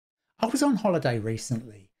I was on holiday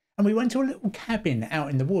recently and we went to a little cabin out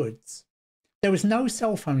in the woods. There was no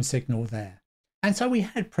cell phone signal there, and so we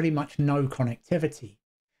had pretty much no connectivity.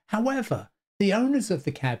 However, the owners of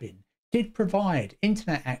the cabin did provide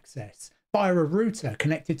internet access via a router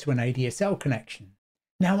connected to an ADSL connection.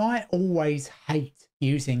 Now, I always hate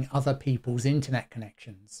using other people's internet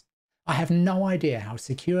connections. I have no idea how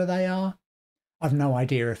secure they are. I've no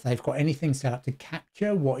idea if they've got anything set up to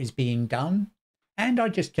capture what is being done, and I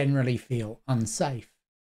just generally feel unsafe.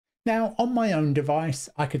 Now, on my own device,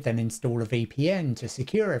 I could then install a VPN to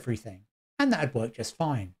secure everything, and that'd work just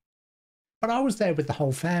fine. But I was there with the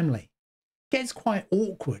whole family. It gets quite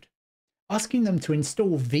awkward asking them to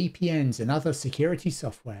install VPNs and other security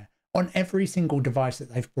software on every single device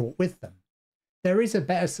that they've brought with them. There is a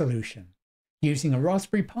better solution. Using a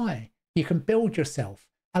Raspberry Pi, you can build yourself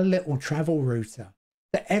a little travel router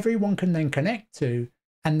that everyone can then connect to,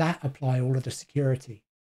 and that apply all of the security.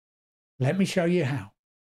 Let me show you how.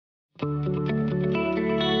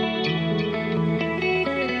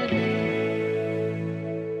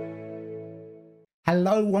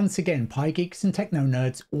 Hello once again, Pi geeks and techno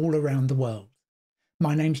nerds all around the world.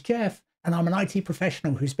 My name's Jeff, and I'm an IT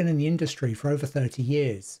professional who's been in the industry for over 30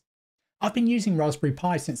 years. I've been using Raspberry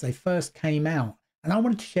Pi since they first came out, and I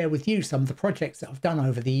wanted to share with you some of the projects that I've done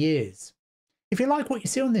over the years. If you like what you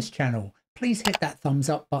see on this channel, please hit that thumbs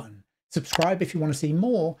up button, subscribe if you want to see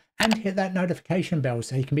more, and hit that notification bell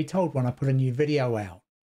so you can be told when I put a new video out.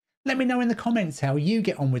 Let me know in the comments how you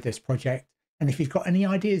get on with this project, and if you've got any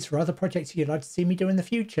ideas for other projects you'd like to see me do in the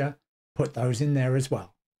future, put those in there as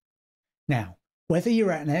well. Now, whether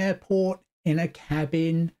you're at an airport, in a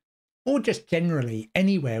cabin, or just generally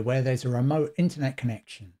anywhere where there's a remote internet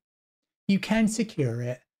connection, you can secure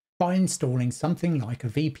it by installing something like a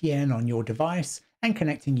VPN on your device and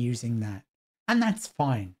connecting using that. And that's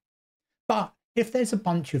fine. But if there's a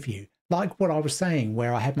bunch of you, like what I was saying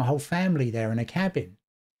where I had my whole family there in a cabin,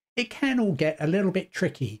 it can all get a little bit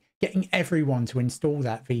tricky getting everyone to install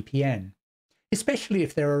that VPN, especially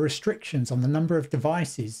if there are restrictions on the number of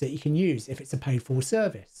devices that you can use if it's a paid-for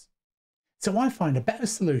service. So I find a better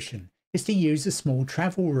solution is to use a small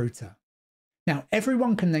travel router. Now,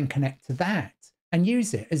 everyone can then connect to that and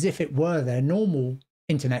use it as if it were their normal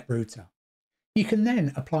internet router. You can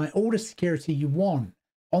then apply all the security you want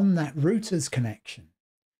on that router's connection.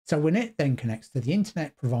 So when it then connects to the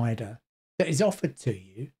internet provider that is offered to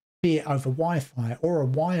you, be it over Wi-Fi or a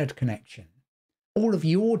wired connection, all of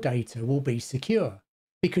your data will be secure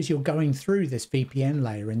because you're going through this VPN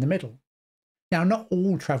layer in the middle. Now, not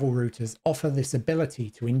all travel routers offer this ability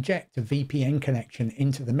to inject a VPN connection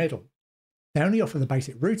into the middle. They only offer the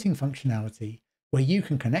basic routing functionality where you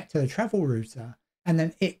can connect to the travel router and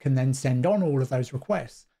then it can then send on all of those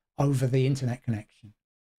requests over the internet connection.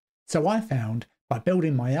 So I found by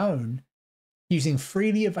building my own, using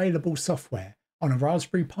freely available software on a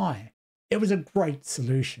Raspberry Pi, it was a great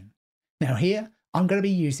solution. Now here, I'm going to be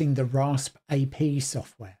using the RaspAP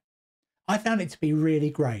software. I found it to be really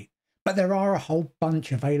great, but there are a whole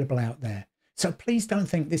bunch available out there. So please don't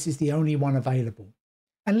think this is the only one available.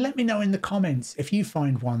 And let me know in the comments if you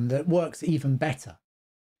find one that works even better.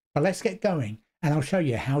 But let's get going and I'll show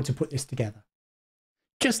you how to put this together.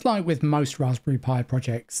 Just like with most Raspberry Pi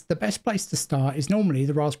projects, the best place to start is normally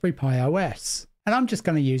the Raspberry Pi OS. And I'm just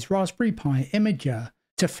going to use Raspberry Pi Imager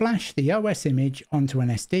to flash the OS image onto an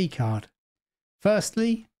SD card.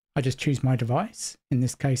 Firstly, I just choose my device, in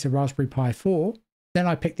this case a Raspberry Pi 4. Then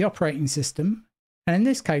I pick the operating system. And in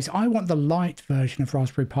this case, I want the light version of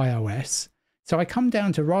Raspberry Pi OS. So I come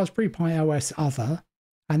down to Raspberry Pi OS Other,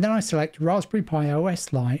 and then I select Raspberry Pi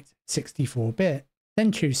OS Lite 64-bit.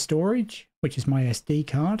 Then choose Storage, which is my SD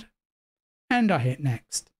card. And I hit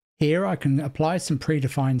Next. Here I can apply some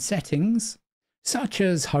predefined settings, such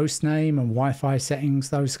as hostname and Wi-Fi settings,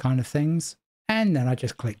 those kind of things. And then I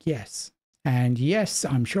just click Yes. And yes,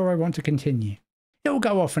 I'm sure I want to continue. It will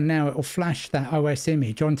go off and now it will flash that OS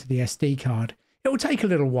image onto the SD card. It will take a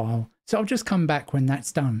little while, so I'll just come back when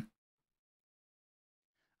that's done.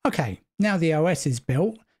 Okay, now the OS is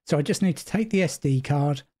built, so I just need to take the SD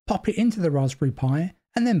card, pop it into the Raspberry Pi,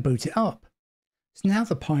 and then boot it up. So now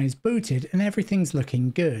the Pi is booted and everything's looking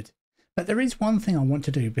good. But there is one thing I want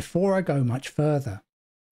to do before I go much further.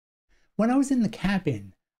 When I was in the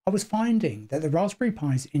cabin, I was finding that the Raspberry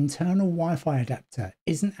Pi's internal Wi-Fi adapter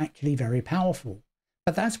isn't actually very powerful,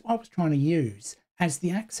 but that's what I was trying to use as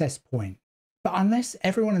the access point. But unless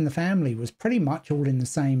everyone in the family was pretty much all in the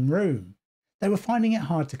same room, they were finding it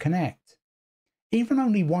hard to connect. Even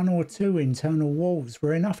only one or two internal walls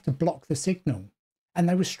were enough to block the signal, and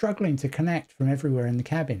they were struggling to connect from everywhere in the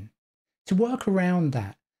cabin. To work around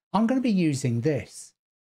that, I'm going to be using this.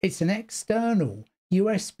 It's an external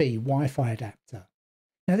USB Wi-Fi adapter.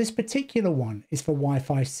 Now this particular one is for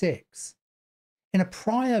Wi-Fi 6. In a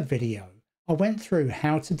prior video, I went through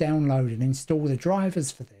how to download and install the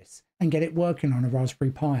drivers for this and get it working on a Raspberry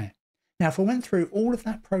Pi. Now if I went through all of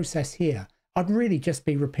that process here, I'd really just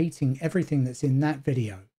be repeating everything that's in that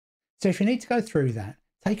video. So if you need to go through that,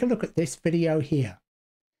 take a look at this video here,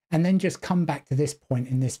 and then just come back to this point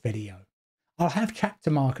in this video. I'll have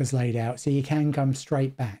chapter markers laid out so you can come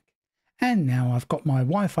straight back. And now I've got my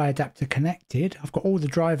Wi-Fi adapter connected, I've got all the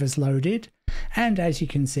drivers loaded, and as you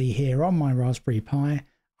can see here on my Raspberry Pi,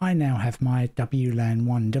 I now have my WLAN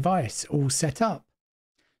 1 device all set up.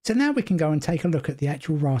 So now we can go and take a look at the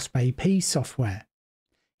actual RaspAP software.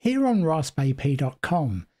 Here on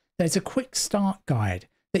raspap.com, there's a quick start guide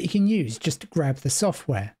that you can use just to grab the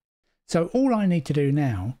software. So all I need to do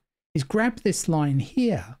now is grab this line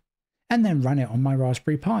here and then run it on my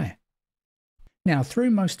Raspberry Pi. Now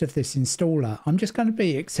through most of this installer, I'm just going to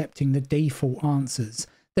be accepting the default answers.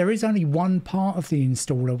 There is only one part of the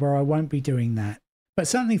installer where I won't be doing that, but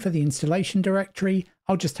certainly for the installation directory,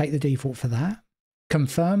 I'll just take the default for that.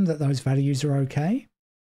 Confirm that those values are okay.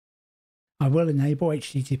 I will enable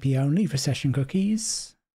HTTP only for session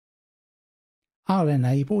cookies. I'll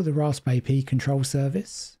enable the RaspAP control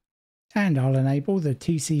service. And I'll enable the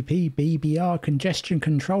TCP BBR congestion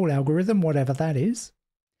control algorithm, whatever that is.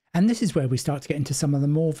 And this is where we start to get into some of the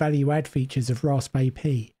more value add features of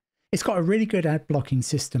RaspAP. It's got a really good ad blocking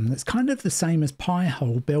system that's kind of the same as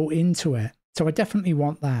Pi-hole built into it. So I definitely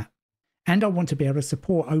want that. And I want to be able to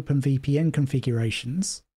support OpenVPN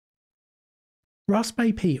configurations.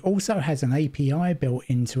 RaspAP also has an API built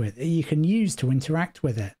into it that you can use to interact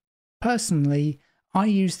with it. Personally, I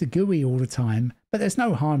use the GUI all the time, but there's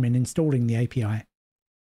no harm in installing the API.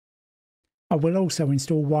 I will also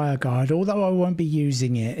install WireGuard, although I won't be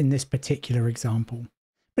using it in this particular example.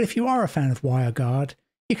 But if you are a fan of WireGuard,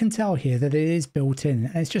 you can tell here that it is built in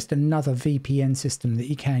and it's just another VPN system that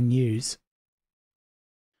you can use.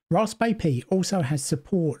 RaspAP also has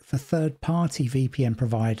support for third-party VPN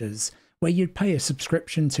providers where you'd pay a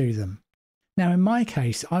subscription to them. Now in my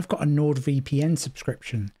case, I've got a NordVPN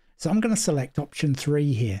subscription, so I'm going to select option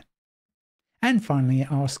 3 here. And finally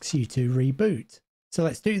it asks you to reboot, so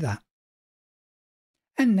let's do that.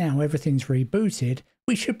 And now everything's rebooted,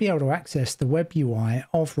 we should be able to access the web UI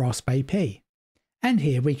of RaspAP. And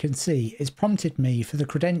here we can see it's prompted me for the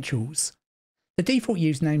credentials. The default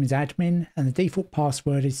username is admin and the default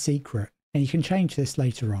password is secret, and you can change this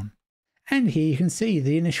later on. And here you can see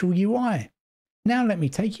the initial UI. Now let me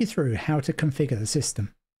take you through how to configure the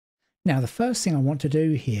system. Now the first thing I want to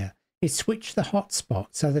do here is switch the hotspot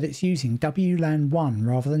so that it's using WLAN 1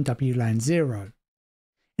 rather than WLAN 0.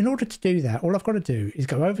 In order to do that, all I've got to do is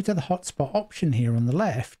go over to the hotspot option here on the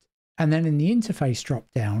left, and then in the interface drop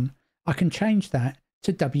down, I can change that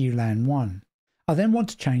to WLAN 1. I then want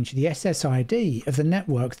to change the SSID of the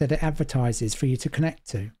network that it advertises for you to connect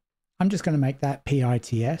to. I'm just going to make that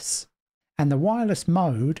PITS, and the wireless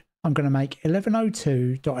mode I'm going to make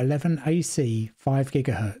 1102.11ac 5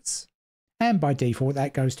 GHz, and by default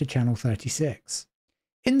that goes to channel 36.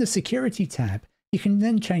 In the security tab, you can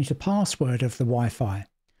then change the password of the Wi-Fi.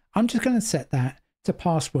 I'm just going to set that to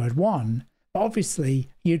password 1, but obviously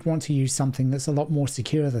you'd want to use something that's a lot more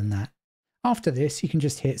secure than that. After this, you can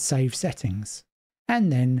just hit Save Settings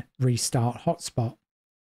and then Restart Hotspot.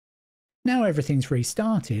 Now everything's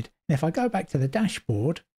restarted, and if I go back to the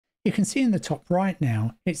dashboard, you can see in the top right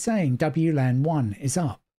now, it's saying WLAN 1 is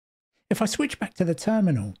up. If I switch back to the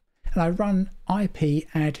terminal and I run IP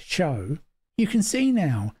add show, you can see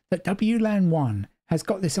now that WLAN 1 has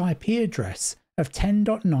got this IP address of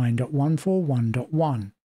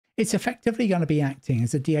 10.9.141.1. It's effectively going to be acting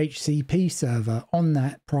as a DHCP server on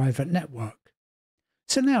that private network.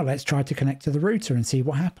 So now let's try to connect to the router and see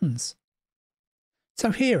what happens.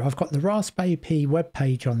 So here I've got the RaspAP web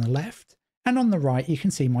page on the left, and on the right you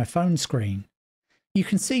can see my phone screen. You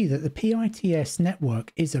can see that the PITS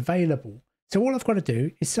network is available, so all I've got to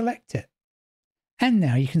do is select it. And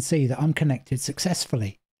now you can see that I'm connected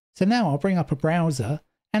successfully. So now I'll bring up a browser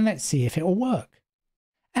and let's see if it will work.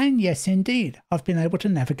 And yes indeed, I've been able to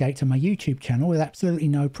navigate to my YouTube channel with absolutely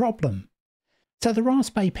no problem. So the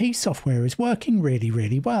RaspAP software is working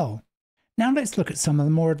really well. Now let's look at some of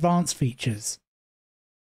the more advanced features.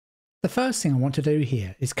 The first thing I want to do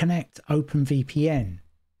here is connect OpenVPN.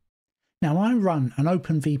 Now I run an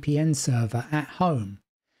OpenVPN server at home,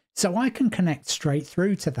 so I can connect straight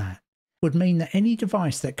through to that. Would mean that any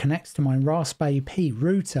device that connects to my RaspAP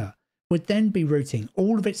router would then be routing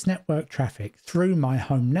all of its network traffic through my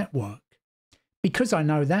home network. Because I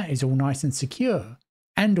know that is all nice and secure,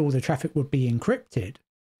 and all the traffic would be encrypted,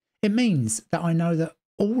 It means that I know that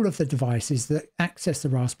all of the devices that access the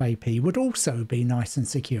RaspAP would also be nice and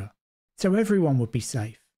secure, so everyone would be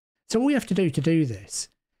safe. So all you have to do this,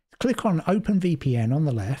 click on OpenVPN on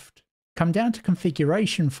the left, come down to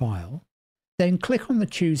Configuration File, then click on the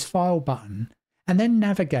Choose File button, and then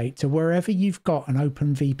navigate to wherever you've got an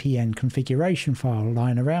OpenVPN configuration file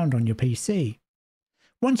lying around on your PC.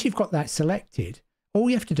 Once you've got that selected, all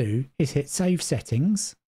you have to do is hit Save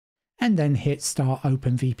Settings, and then hit Start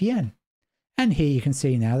OpenVPN. And here you can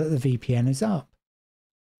see now that the VPN is up.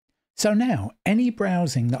 So now, any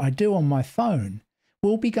browsing that I do on my phone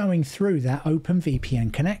will be going through that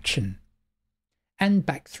OpenVPN connection and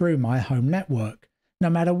back through my home network, no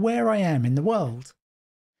matter where I am in the world.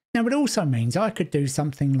 Now it also means I could do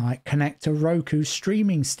something like connect a Roku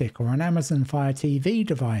streaming stick or an Amazon Fire TV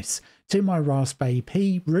device to my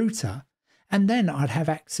RaspAP router, and then I'd have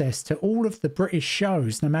access to all of the British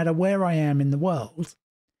shows no matter where I am in the world,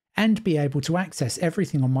 and be able to access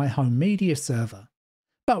everything on my home media server.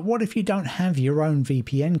 But what if you don't have your own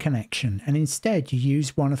VPN connection and instead you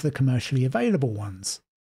use one of the commercially available ones?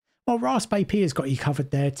 Well, RaspAP has got you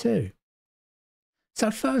covered there too.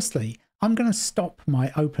 So firstly, I'm going to stop my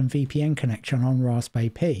OpenVPN connection on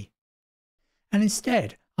RaspAP. And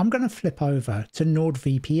instead, I'm going to flip over to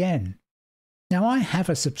NordVPN. Now I have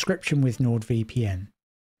a subscription with NordVPN,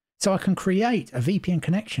 so I can create a VPN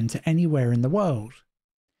connection to anywhere in the world.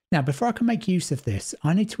 Now before I can make use of this,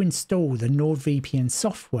 I need to install the NordVPN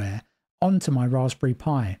software onto my Raspberry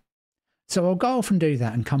Pi. So I'll go off and do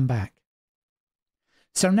that and come back.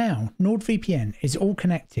 So now NordVPN is all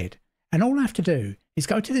connected, and all I have to do is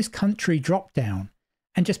go to this country drop down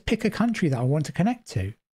and just pick a country that I want to connect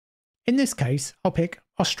to. In this case, I'll pick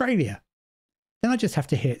Australia. Then I just have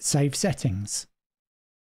to hit Save Settings.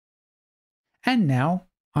 And now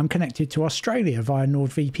I'm connected to Australia via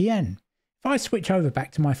NordVPN. If I switch over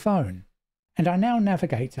back to my phone, and I now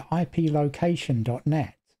navigate to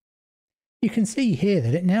iplocation.net, you can see here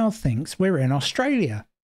that it now thinks we're in Australia.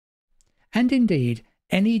 And indeed,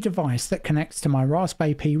 any device that connects to my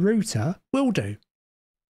RaspAP router will do.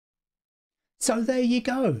 So there you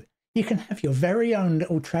go. You can have your very own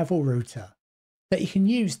little travel router that you can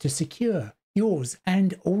use to secure yours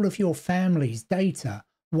and all of your family's data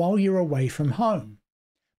while you're away from home.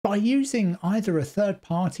 By using either a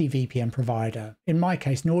third-party VPN provider, in my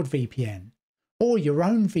case NordVPN, or your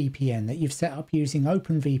own VPN that you've set up using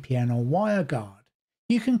OpenVPN or WireGuard,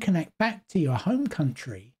 you can connect back to your home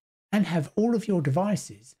country and have all of your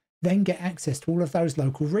devices then get access to all of those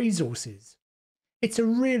local resources. It's a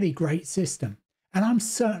really great system, and I'm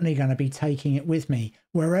certainly going to be taking it with me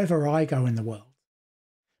wherever I go in the world.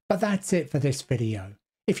 But that's it for this video.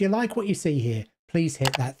 If you like what you see here, please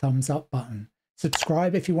hit that thumbs up button.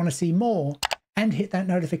 Subscribe if you want to see more, and hit that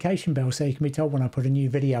notification bell so you can be told when I put a new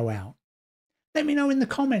video out. Let me know in the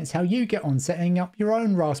comments how you get on setting up your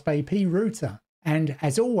own RaspAP router. And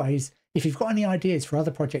as always, if you've got any ideas for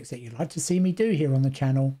other projects that you'd like to see me do here on the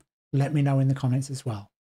channel, let me know in the comments as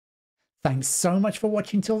well. Thanks so much for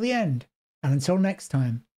watching till the end, and until next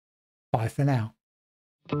time, bye for now.